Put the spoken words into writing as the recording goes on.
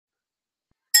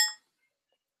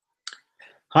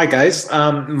Hi guys,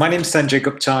 my name is Sanjay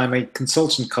Gupta. I'm a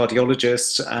consultant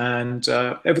cardiologist, and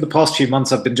over the past few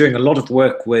months, I've been doing a lot of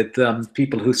work with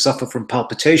people who suffer from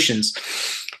palpitations.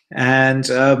 And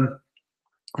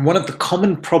one of the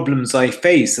common problems I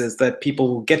face is that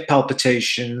people get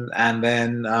palpitation and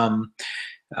then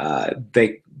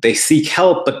they seek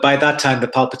help, but by that time the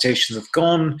palpitations have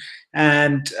gone,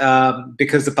 and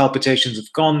because the palpitations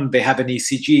have gone, they have an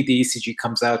ECG. The ECG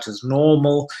comes out as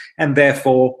normal, and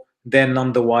therefore they're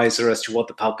none the wiser as to what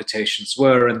the palpitations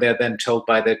were, and they're then told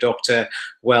by their doctor,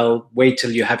 well, wait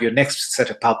till you have your next set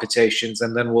of palpitations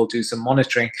and then we'll do some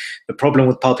monitoring. The problem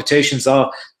with palpitations is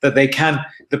that they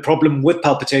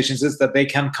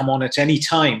can come on at any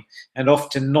time, and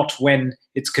often not when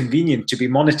it's convenient to be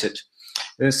monitored.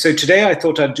 So today I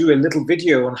thought I'd do a little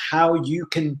video on how you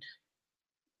can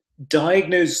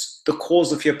diagnose the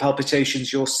cause of your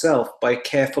palpitations yourself by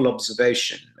careful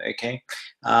observation, okay?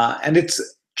 And it's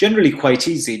generally quite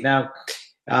easy. Now,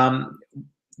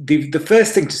 the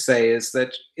first thing to say is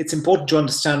that it's important to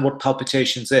understand what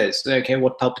palpitations is, okay,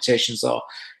 what palpitations are.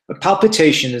 A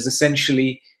palpitation is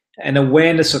essentially an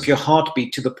awareness of your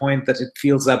heartbeat to the point that it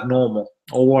feels abnormal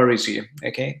or worries you,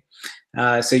 okay?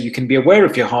 So you can be aware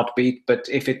of your heartbeat, but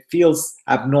if it feels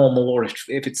abnormal or if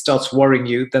it starts worrying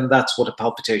you, then that's what a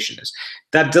palpitation is.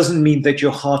 That doesn't mean that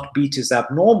your heartbeat is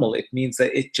abnormal. It means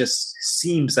that it just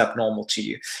seems abnormal to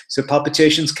you. So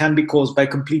palpitations can be caused by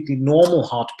completely normal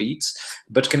heartbeats,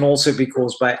 but can also be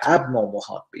caused by abnormal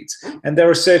heartbeats. And there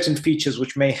are certain features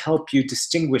which may help you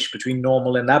distinguish between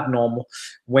normal and abnormal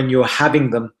when you're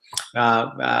having them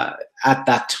at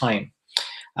that time.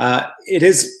 It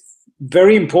is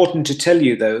very important to tell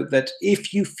you, though, that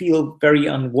if you feel very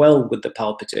unwell with the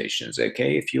palpitations,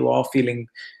 okay, if you are feeling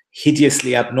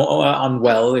hideously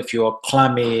unwell, if you are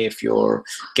clammy, if you're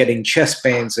getting chest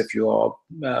pains, if you are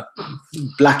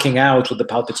blacking out with the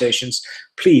palpitations,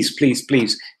 please, please,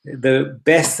 please, the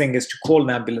best thing is to call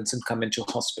an ambulance and come into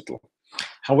hospital.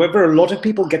 However, a lot of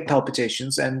people get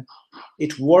palpitations and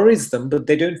it worries them, but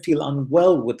they don't feel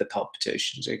unwell with the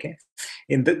palpitations, okay?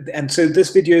 And so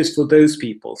this video is for those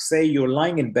people. Say you're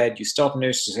lying in bed, you start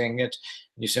noticing it,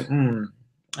 and you say,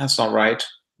 that's not right.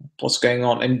 What's going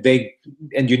on?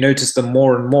 And you notice them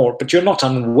more and more, but you're not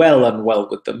unwell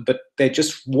with them, but they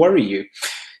just worry you.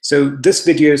 So this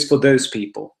video is for those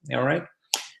people, all right?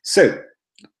 So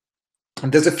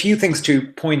there's a few things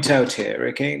to point out here,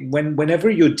 okay? Whenever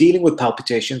you're dealing with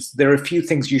palpitations, there are a few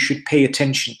things you should pay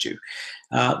attention to.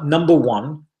 Number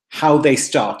one, how they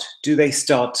start. Do they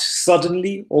start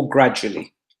suddenly or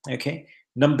gradually, okay?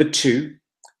 Number two,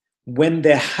 when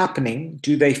they're happening,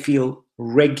 do they feel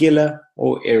regular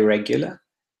or irregular?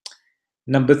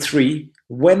 Number three,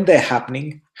 when they're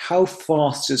happening, how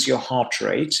fast is your heart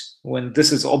rate? When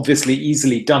this is obviously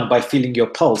easily done by feeling your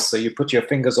pulse. So you put your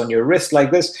fingers on your wrist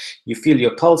like this, you feel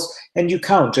your pulse, and you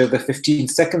count over 15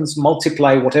 seconds,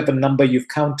 multiply whatever number you've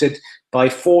counted by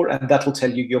 4, and that will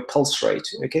tell you your pulse rate.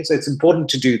 Okay, so it's important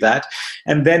to do that.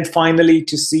 And then finally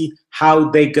to see how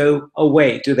they go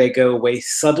away. Do they go away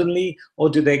suddenly or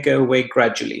do they go away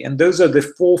gradually? And those are the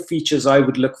 4 features I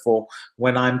would look for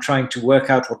when I'm trying to work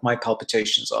out what my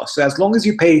palpitations are. So as long as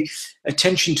you pay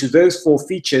attention to those 4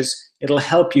 features, it'll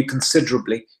help you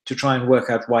considerably to try and work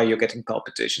out why you're getting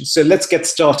palpitations. So let's get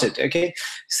started, okay?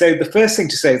 So the first thing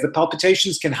to say is that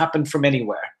palpitations can happen from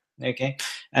anywhere, okay?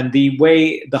 And the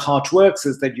way the heart works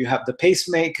is that you have the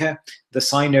pacemaker, the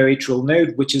sinoatrial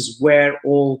node, which is where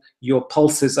all your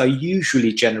pulses are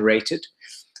usually generated.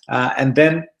 And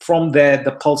then from there,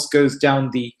 the pulse goes down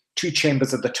the 2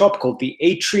 chambers at the top called the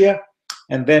atria.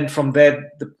 And then from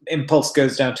there, the impulse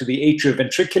goes down to the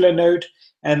atrioventricular node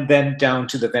and then down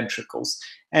to the ventricles.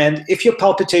 And if your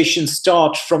palpitations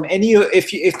start from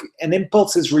if an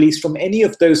impulse is released from any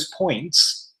of those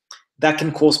points, that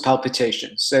can cause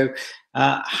palpitations. So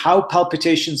how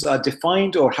palpitations are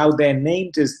defined or how they're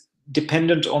named is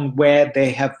dependent on where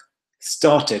they have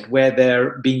started, where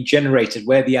they're being generated,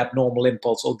 where the abnormal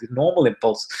impulse or the normal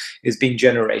impulse is being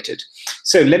generated.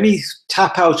 So let me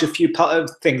tap out a few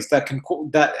things that can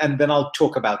that, and then I'll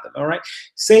talk about them. All right.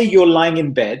 Say you're lying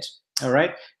in bed, all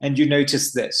right, and you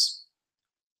notice this.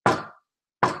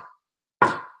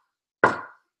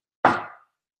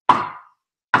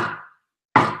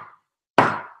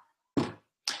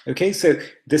 Okay, so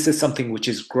this is something which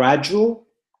is gradual.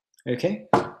 Okay.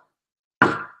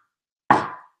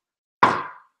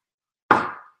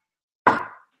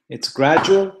 It's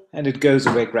gradual and it goes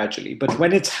away gradually. But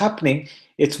when it's happening,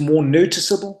 it's more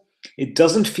noticeable. It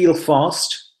doesn't feel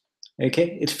fast.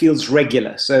 Okay, it feels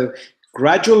regular. So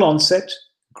gradual onset,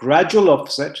 gradual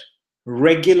offset,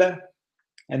 regular,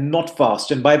 and not fast.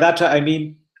 And by that I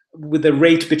mean with a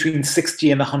rate between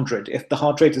 60 and 100. If the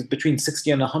heart rate is between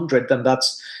 60 and 100, then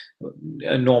that's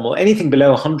normal. Anything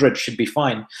below 100 should be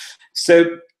fine.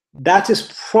 So that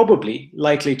is probably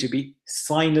likely to be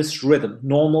sinus rhythm,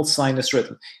 normal sinus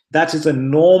rhythm. That is a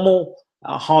normal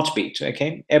heartbeat.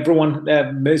 Okay, everyone,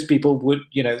 most people would,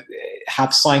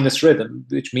 have sinus rhythm,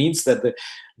 which means that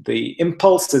the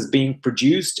impulse is being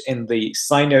produced in the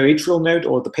sinoatrial node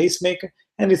or the pacemaker,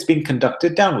 and it's being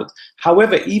conducted downwards.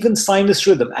 However, even sinus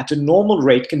rhythm at a normal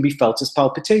rate can be felt as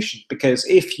palpitation, because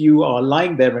if you are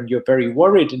lying there and you're very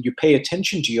worried and you pay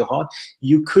attention to your heart,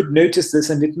 you could notice this,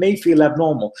 and it may feel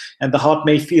abnormal, and the heart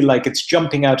may feel like it's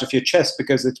jumping out of your chest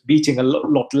because it's beating a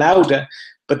lot louder,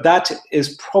 but that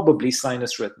is probably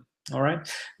sinus rhythm. All right.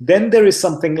 Then there is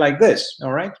something like this.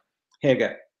 All right. Here you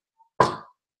go.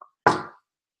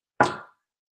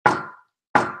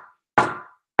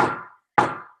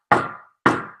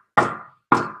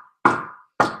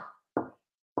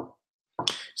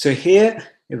 So here,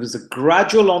 it was a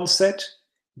gradual onset.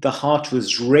 The heart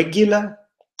was regular,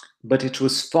 but it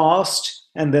was fast,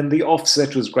 and then the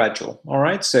offset was gradual. All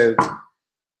right, so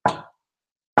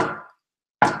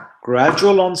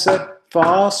gradual onset,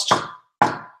 fast,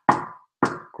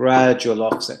 gradual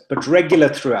offset, but regular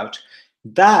throughout.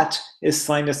 That is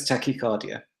sinus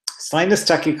tachycardia. Sinus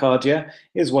tachycardia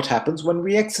is what happens when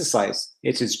we exercise.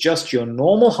 It is just your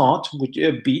normal heart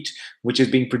beat, which is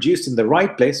being produced in the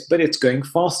right place, but it's going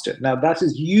faster. Now, that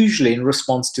is usually in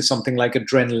response to something like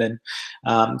adrenaline.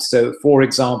 So, for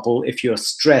example, if you're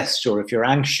stressed, or if you're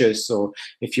anxious, or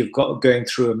if you've got going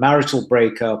through a marital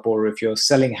breakup, or if you're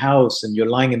selling house and you're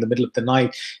lying in the middle of the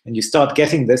night and you start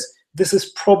getting this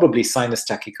is probably sinus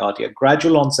tachycardia.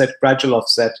 Gradual onset, gradual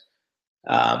offset,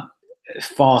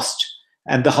 fast,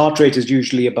 and the heart rate is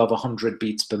usually above 100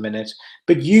 beats per minute,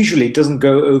 but usually it doesn't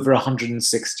go over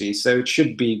 160, so it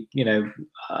should be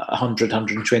 100,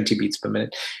 120 beats per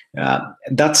minute.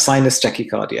 That's sinus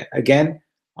tachycardia. Again,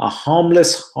 a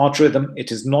harmless heart rhythm.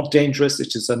 It is not dangerous.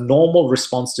 It is a normal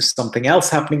response to something else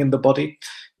happening in the body,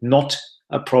 not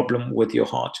a problem with your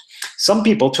heart. Some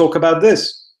people talk about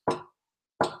this.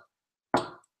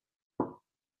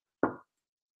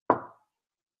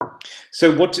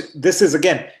 So what this is,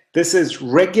 again, this is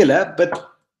regular,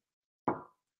 but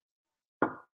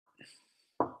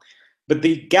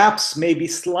the gaps may be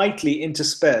slightly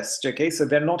interspersed, okay? So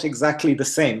they're not exactly the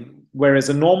same, whereas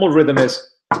a normal rhythm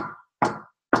is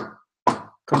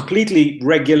completely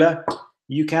regular.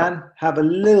 You can have a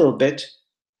little bit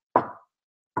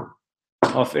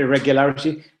of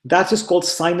irregularity. That is called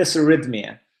sinus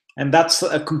arrhythmia. And that's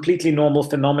a completely normal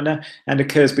phenomena and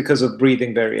occurs because of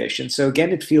breathing variation. So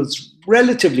again, it feels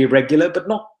relatively regular, but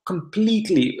not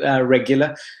completely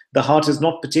regular. The heart is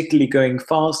not particularly going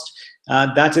fast.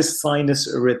 That is sinus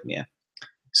arrhythmia.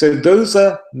 So those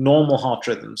are normal heart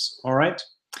rhythms, all right?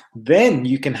 Then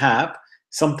you can have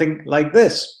something like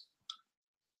this.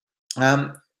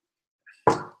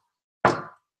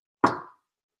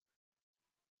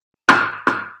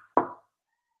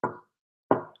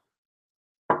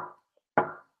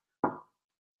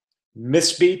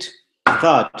 Misbeat,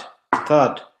 thud,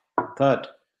 thud, thud,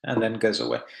 and then goes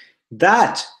away.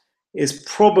 That is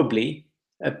probably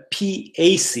a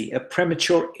PAC, a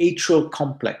premature atrial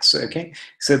complex, okay?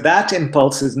 So that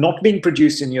impulse is not being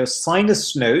produced in your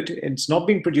sinus node, it's not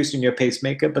being produced in your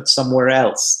pacemaker, but somewhere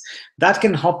else. That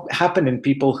can happen in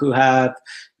people who have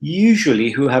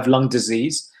lung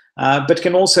disease, but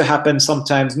can also happen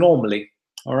sometimes normally,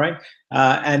 all right?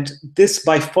 And this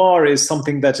by far is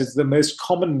something that is the most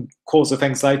common cause of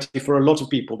anxiety for a lot of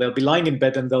people. They'll be lying in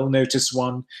bed and they'll notice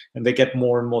one and they get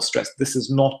more and more stressed. This is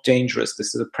not dangerous.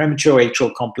 This is a premature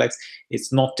atrial complex.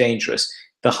 It's not dangerous.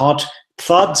 The heart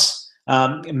thuds,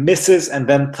 misses, and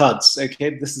then thuds.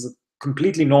 Okay, this is a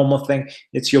completely normal thing.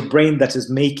 It's your brain that is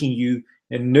making you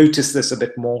notice this a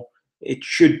bit more. It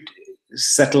should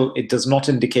settle. It does not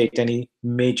indicate any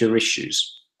major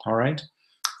issues. All right.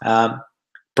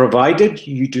 Provided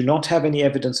you do not have any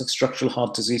evidence of structural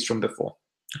heart disease from before.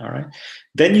 All right.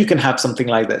 Then you can have something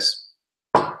like this.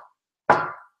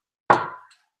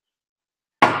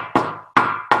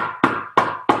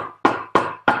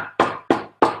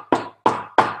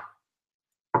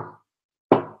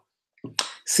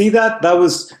 See that? That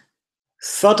was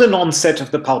sudden onset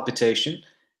of the palpitation.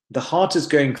 The heart is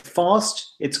going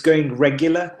fast, it's going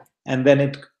regular, and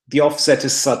then the offset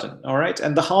is sudden. All right.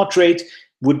 And the heart rate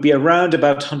would be around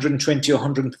about 120 or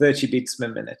 130 beats per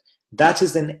minute. That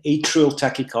is an atrial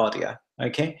tachycardia,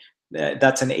 okay?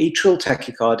 that's an atrial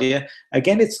tachycardia.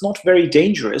 Again, it's not very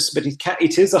dangerous, but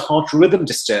it is a heart rhythm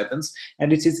disturbance,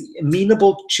 and it is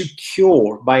amenable to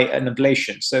cure by an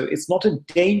ablation. So it's not a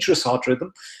dangerous heart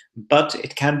rhythm, but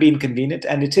it can be inconvenient,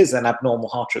 and it is an abnormal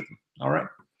heart rhythm. All right.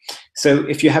 So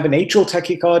if you have an atrial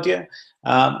tachycardia,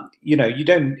 you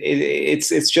don't.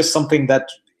 It's just something that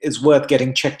is worth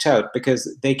getting checked out,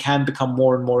 because they can become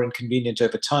more and more inconvenient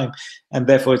over time, and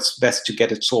therefore it's best to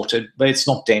get it sorted. But it's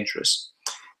not dangerous.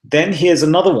 Then here's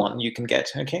another one you can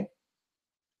get, okay?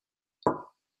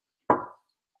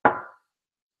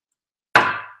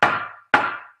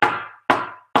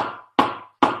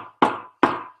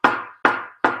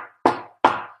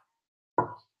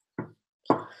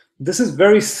 This is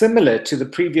very similar to the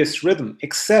previous rhythm,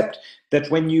 except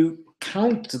that when you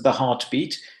count the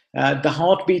heartbeat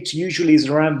usually is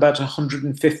around about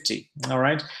 150, all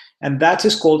right? And that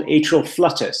is called atrial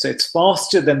flutter. So it's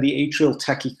faster than the atrial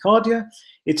tachycardia.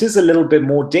 It is a little bit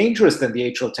more dangerous than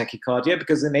the atrial tachycardia,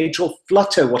 because in atrial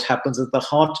flutter, what happens is the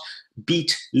heart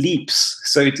beat leaps.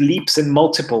 So it leaps in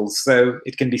multiples. So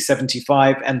it can be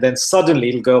 75, and then suddenly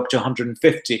it'll go up to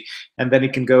 150, and then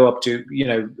it can go up to,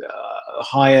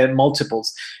 higher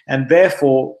multiples. And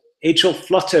therefore, atrial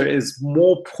flutter is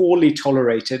more poorly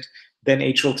tolerated than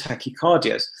atrial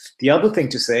tachycardias. The other thing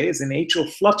to say is, in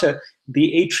atrial flutter,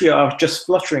 the atria are just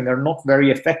fluttering, are not very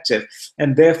effective.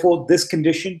 And therefore, this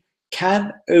condition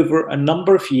can, over a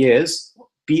number of years,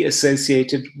 be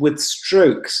associated with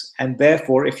strokes. And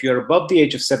therefore, if you're above the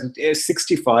age of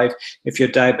 65, if you're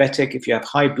diabetic, if you have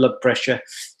high blood pressure,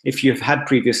 if you've had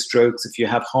previous strokes, if you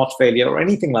have heart failure or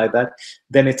anything like that,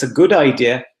 then it's a good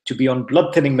idea to be on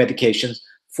blood thinning medications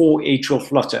for atrial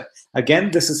flutter.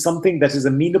 Again, this is something that is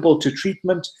amenable to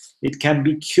treatment. It can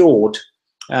be cured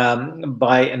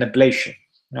by an ablation.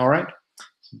 All right.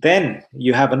 Then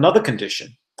you have another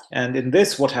condition. And in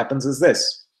this, what happens is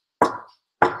this.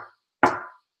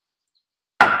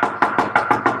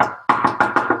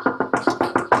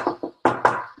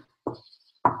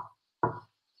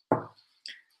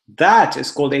 That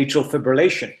is called atrial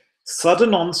fibrillation.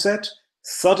 Sudden onset,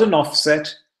 sudden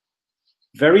offset,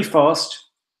 very fast,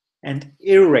 and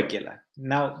irregular.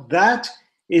 Now, that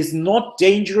is not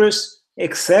dangerous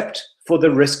except for the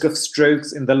risk of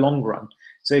strokes in the long run.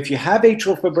 So if you have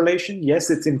atrial fibrillation, yes,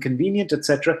 it's inconvenient,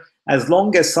 etc. As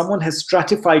long as someone has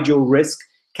stratified your risk,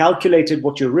 calculated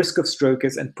what your risk of stroke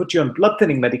is, and put you on blood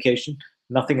thinning medication,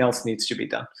 nothing else needs to be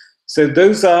done. So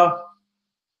those are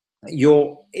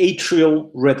your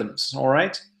atrial rhythms, all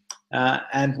right?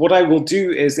 And what I will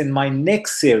do is, in my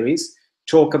next series,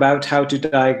 talk about how to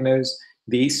diagnose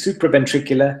the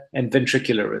supraventricular and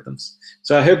ventricular rhythms.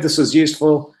 So I hope this was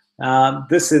useful.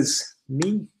 This is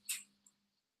me.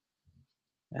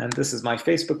 And this is my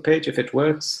Facebook page, if it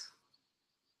works.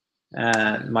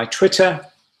 And my Twitter.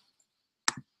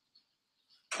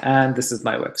 And this is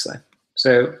my website.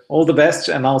 So all the best,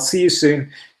 and I'll see you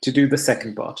soon to do the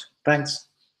second part. Thanks.